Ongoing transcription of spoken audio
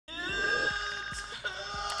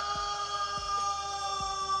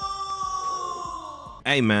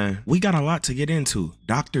Hey man, we got a lot to get into.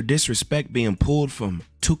 Dr. Disrespect being pulled from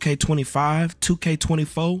 2K25,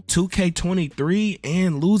 2K24, 2K23,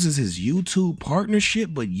 and loses his YouTube partnership,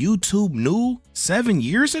 but YouTube knew 7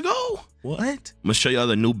 years ago? What? I'm gonna show y'all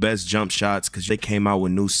the new best jump shots because they came out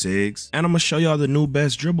with new SIGs. And I'm gonna show y'all the new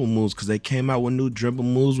best dribble moves because they came out with new dribble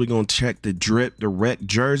moves. We're gonna check the drip, the rec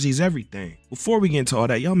jerseys, everything. Before we get into all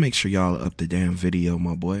that, y'all make sure y'all up the damn video,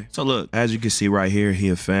 my boy. So look, as you can see right here, he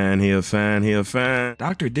a fan.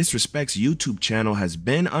 Dr. Disrespect's YouTube channel has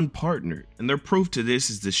been unpartnered. And their proof to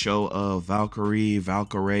this is the show of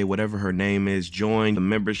Valkyrie, whatever her name is, joined the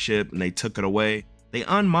membership and they took it away. They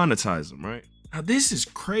unmonetized them, right? Now this is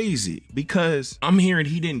crazy because I'm hearing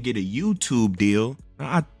he didn't get a YouTube deal. Now,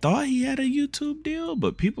 I thought he had a YouTube deal,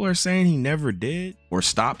 but people are saying he never did or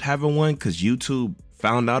stopped having one because YouTube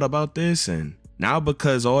found out about this. And now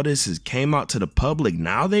because all this came out to the public,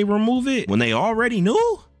 now they remove it when they already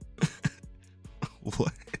knew?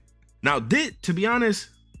 What? Now, to be honest,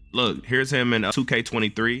 look, here's him in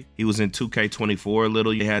 2K23. He was in 2K24 a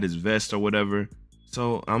little. He had his vest or whatever.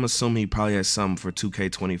 So I'm assuming he probably has something for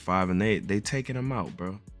 2K25 and they taking him out,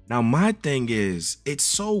 bro. Now my thing is, it's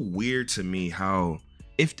so weird to me how,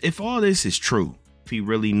 if all this is true, if he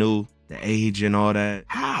really knew the age and all that,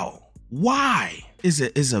 how? Why?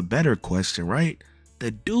 Is a better question, right?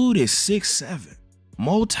 The dude is 6'7",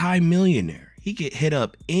 multi-millionaire. He could hit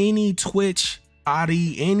up any Twitch,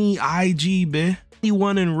 any IG, bitch.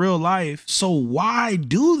 Anyone in real life. So why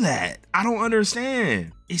do that? I don't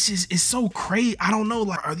understand. It's so crazy. I don't know,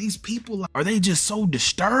 like, are these people, like, are they just so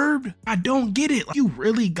disturbed? I don't get it. Like, you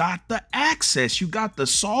really got the access. You got the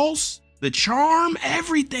sauce, the charm,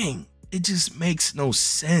 everything. It just makes no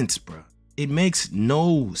sense, bro. It makes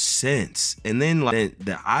no sense. And then like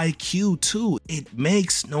the IQ too, it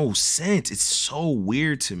makes no sense. It's so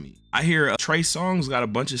weird to me. I hear Trey Songz got a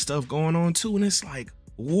bunch of stuff going on too, and it's like,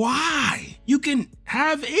 why? You can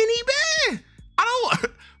have any man. I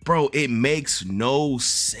don't, bro, it makes no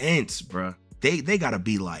sense, bro. They gotta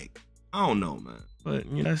be like, I don't know, man. But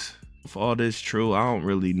you know, if all this true, I don't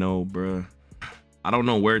really know, bro. I don't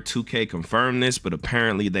know where 2K confirmed this, but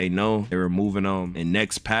apparently they know they're removing them in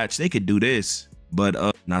next patch. They could do this, but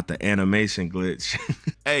not the animation glitch.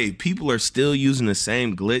 Hey, people are still using the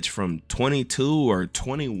same glitch from 22 or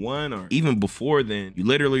 21 or even before then. You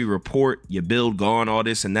literally report your build gone, all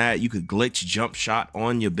this and that. You could glitch jump shot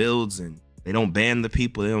on your builds and they don't ban the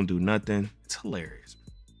people. They don't do nothing. It's hilarious.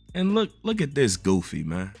 And look at this goofy,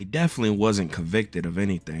 man. He definitely wasn't convicted of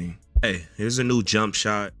anything. Hey, here's a new jump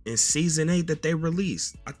shot in season 8 that they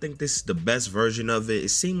released. I think this is the best version of it. It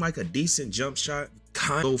seemed like a decent jump shot.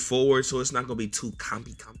 Kind of go forward, so it's not gonna be too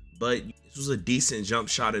compy. But this was a decent jump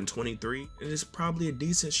shot in 23, and it's probably a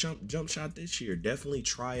decent jump shot this year. Definitely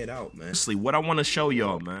try it out, man. Honestly, what I want to show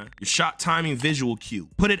y'all, man, your shot timing visual cue.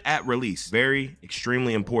 Put it at release. Very,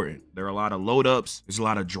 extremely important. There are a lot of load ups. There's a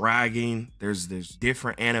lot of dragging. There's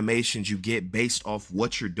different animations you get based off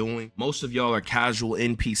what you're doing. Most of y'all are casual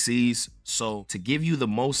NPCs. So to give you the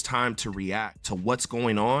most time to react to what's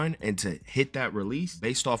going on and to hit that release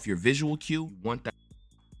based off your visual cue, you want that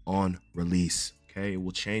on release. Okay, it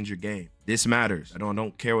will change your game. This matters. I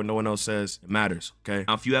don't care what no one else says. It matters. Okay.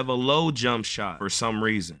 Now, if you have a low jump shot for some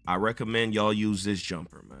reason, I recommend y'all use this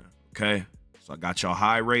jumper, man. Okay. So I got y'all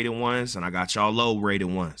high rated ones and I got y'all low rated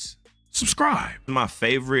ones. Subscribe. My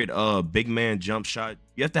favorite big man jump shot.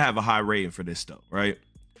 You have to have a high rating for this stuff, right?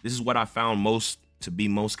 This is what I found to be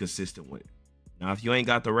most consistent with. Now, if you ain't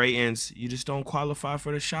got the ratings, you just don't qualify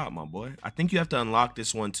for the shot, my boy. I think you have to unlock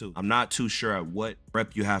this one too. I'm not too sure at what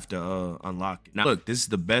rep you have to unlock it. Now, look, this is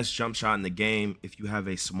the best jump shot in the game if you have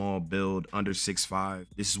a small build under 6'5".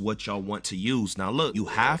 This is what y'all want to use. Now, look, you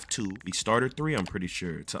have to be starter 3, I'm pretty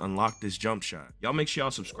sure, to unlock this jump shot. Y'all make sure y'all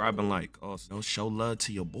subscribe and like. Oh, don't show love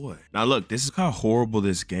to your boy. Now, look, this is how horrible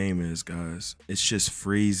this game is, guys. It's just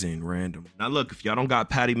freezing random. Now, look, if y'all don't got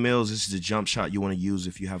Patty Mills, this is the jump shot you want to use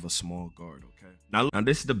if you have a small guard, okay? Now,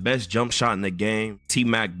 this is the best jump shot in the game,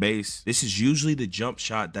 T-Mac base. This is usually the jump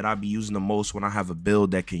shot that I be using the most when I have a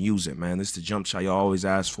build that can use it, man. This is the jump shot y'all always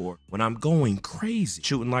ask for when I'm going crazy,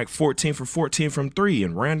 shooting like 14 for 14 from 3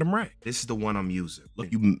 and random right. This is the one I'm using.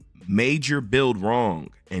 Look, you made your build wrong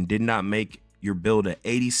and did not make your build a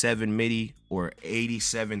 87 midi or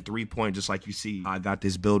 87 3-point, just like you see I got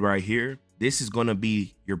this build right here. This is gonna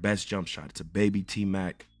be your your best jump shot. It's a baby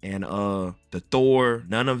T-Mac. And the Thor,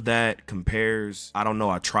 none of that compares. I don't know,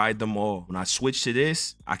 I tried them all. When I switched to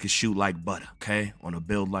this, I could shoot like butter, okay, on a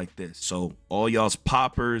build like this. So all y'all's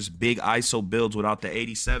poppers, big ISO builds without the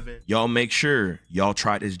 87, y'all make sure y'all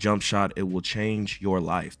try this jump shot. It will change your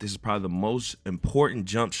life. This is probably the most important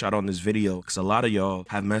jump shot on this video because a lot of y'all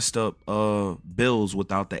have messed up builds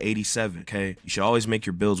without the 87, okay? You should always make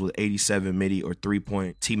your builds with 87 midi or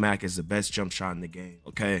 3-point. T-Mac is the best jump shot in the game,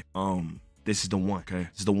 okay? This is the one, okay?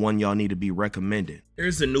 This is the one y'all need to be recommended.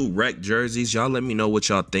 Here's the new rec jerseys. Y'all let me know what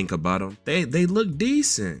y'all think about them. They look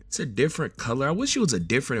decent. It's a different color. I wish it was a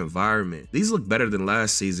different environment. These look better than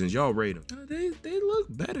last season's. Y'all rate them. They look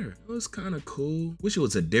better. It was kind of cool. Wish it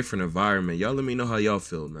was a different environment. Y'all let me know how y'all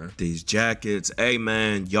feel, man. These jackets. Hey,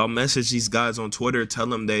 man, y'all message these guys on Twitter. Tell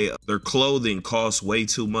them their clothing costs way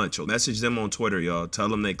too much. Message them on Twitter, y'all. Tell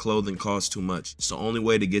them their clothing costs too much. It's the only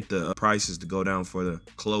way to get the prices to go down for the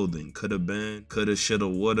clothing. Could have been, coulda, shoulda,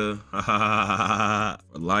 woulda. Ha ha ha ha ha.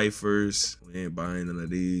 For lifers, we ain't buying none of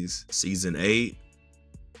these. Season 8.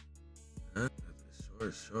 Huh?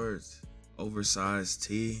 Shorts. Oversized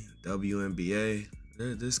tee. WNBA.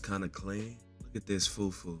 They're this kind of clean. Look at this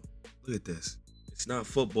foo-foo. Look at this. It's not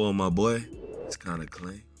football, my boy. It's kind of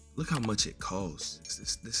clean. Look how much it costs.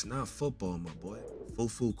 This is not football, my boy.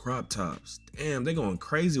 Foo-foo crop tops. Damn, they going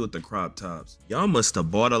crazy with the crop tops. Y'all must have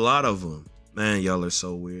bought a lot of them. Man, y'all are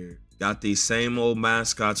so weird. Got these same old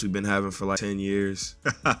mascots we've been having for like 10 years.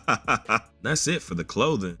 That's it for the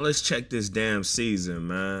clothing. Let's check this damn season,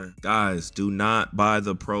 man. Guys, do not buy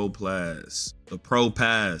the Pro Pass. The Pro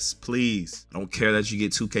Pass, please. I don't care that you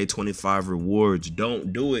get 2K25 rewards.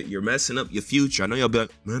 Don't do it. You're messing up your future. I know y'all be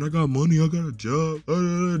like, man, I got money. I got a job.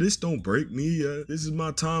 This don't break me. This is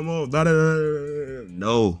my time off.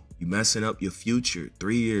 No, you messing up your future.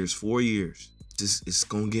 3 years, 4 years. It's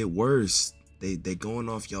gonna get worse. They going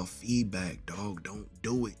off y'all feedback, dog. Don't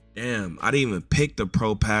do it. Damn, I didn't even pick the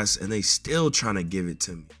Pro Pass and they still trying to give it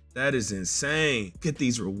to me. That is insane. Look at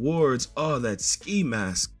these rewards. Oh, that ski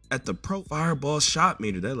mask at the Pro Fireball shot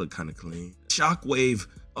meter. That look kind of clean. Shockwave.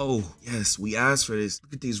 Oh, yes, we asked for this.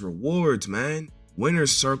 Look at these rewards, man.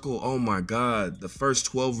 Winner's Circle. Oh my God. The first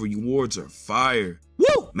 12 rewards are fire.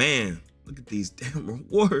 Woo! Man, look at these damn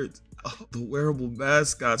rewards. Oh, the wearable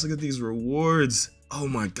mascots. Look at these rewards. Oh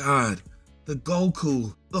my God. The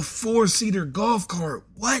Goku, the 4-seater golf cart.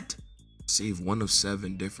 What? Receive 1 of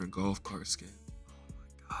 7 different golf cart skins. Oh my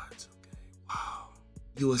God, okay, wow.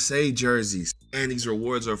 USA jerseys, and these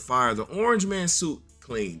rewards are fire. The orange man suit,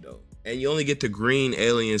 clean though. And you only get the green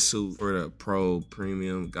alien suit for the Pro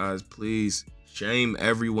Premium. Guys, please, shame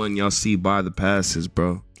everyone y'all see buy the passes,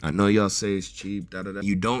 bro. I know y'all say it's cheap,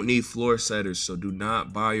 You don't need floor setters, so do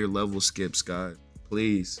not buy your level skips, guys.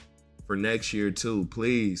 Please. For next year too,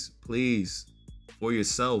 please, for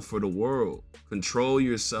yourself, for the world. Control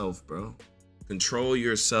yourself, bro. Control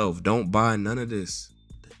yourself. Don't buy none of this.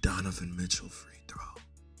 The Donovan Mitchell free throw.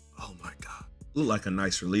 Oh my God. Look like a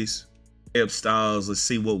nice release. Up styles, let's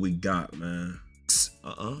see what we got, man.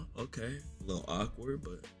 Okay. A little awkward,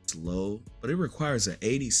 but it's low. But it requires an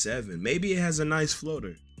 87. Maybe it has a nice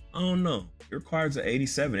floater. I don't know. It requires an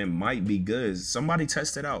 87. It might be good. Somebody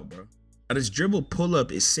test it out, bro. Now this dribble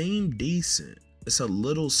pull-up, it seemed decent. It's a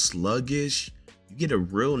little sluggish. You get a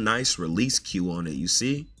real nice release cue on it, you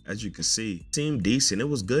see? As you can see, it seemed decent. It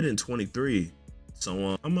was good in 23.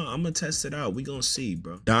 So I'm gonna test it out. We gonna see,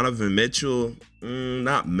 bro. Donovan Mitchell,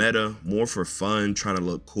 not meta, more for fun, trying to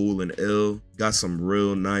look cool and ill. Got some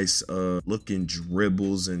real nice looking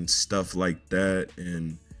dribbles and stuff like that.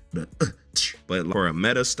 And but for a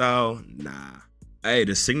meta style, nah. Hey,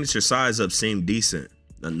 the signature size up seemed decent.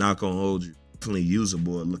 I'm not gonna hold you. Definitely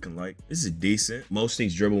usable, it looking like. This is decent. Most of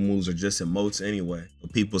these dribble moves are just emotes anyway.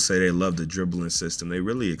 But people say they love the dribbling system. They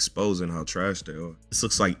really exposing how trash they are. This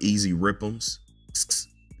looks like easy rip-ems.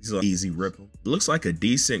 These are easy rip 'em. It looks like a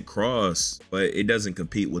decent cross, but it doesn't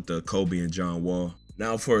compete with the Kobe and John Wall.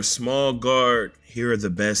 Now for a small guard, here are the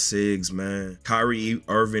best SIGs, man. Kyrie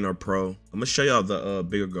Irving are pro. I'm gonna show y'all the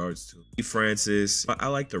bigger guards too. Francis, I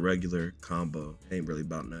like the regular combo. Ain't really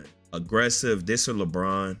about nothing. Aggressive, this or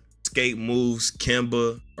LeBron. Skate moves,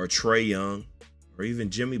 Kemba or Trae Young, or even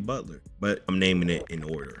Jimmy Butler. But I'm naming it in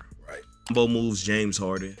order, right? Combo moves, James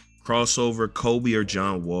Harden. Crossover, Kobe or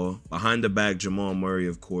John Wall. Behind the back, Jamal Murray,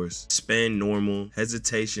 of course. Spin, normal.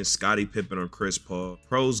 Hesitation, Scottie Pippen or Chris Paul.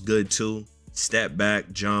 Pros, good too. Step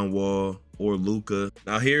back, John Wall or Luka.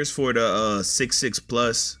 Now here's for the 6'6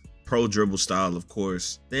 plus pro dribble style, of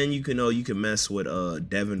course. Then you can mess with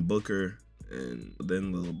Devin Booker and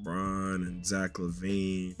then LeBron and Zach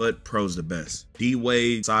LaVine, but pro's the best.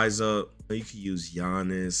 D-Wade, size up. You can use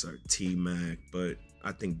Giannis or T-Mac, but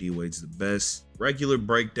I think D-Wade's the best. Regular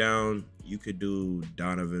breakdown, you could do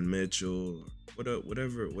Donovan Mitchell,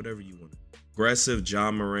 whatever you want. Aggressive,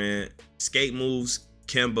 John Morant. Skate moves,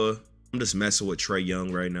 Kemba. I'm just messing with Trae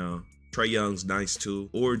Young right now. Trae Young's nice too.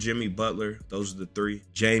 Or Jimmy Butler. Those are the three.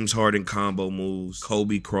 James Harden combo moves,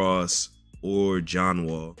 Kobe Cross, or John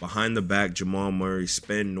Wall. Behind the back, Jamal Murray,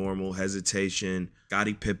 spin normal, hesitation,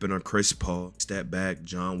 Scottie Pippen or Chris Paul. Step back,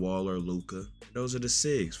 John Wall or Luka. Those are the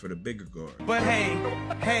SIGs for the bigger guard. But hey,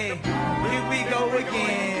 here we go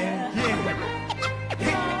again.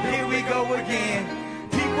 Yeah. Here we go again.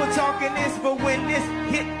 People talking this, but when this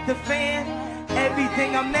hit the fan,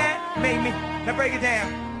 everything I'm at made me. Now break it down.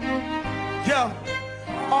 Yo,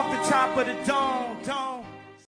 off the top of the dome.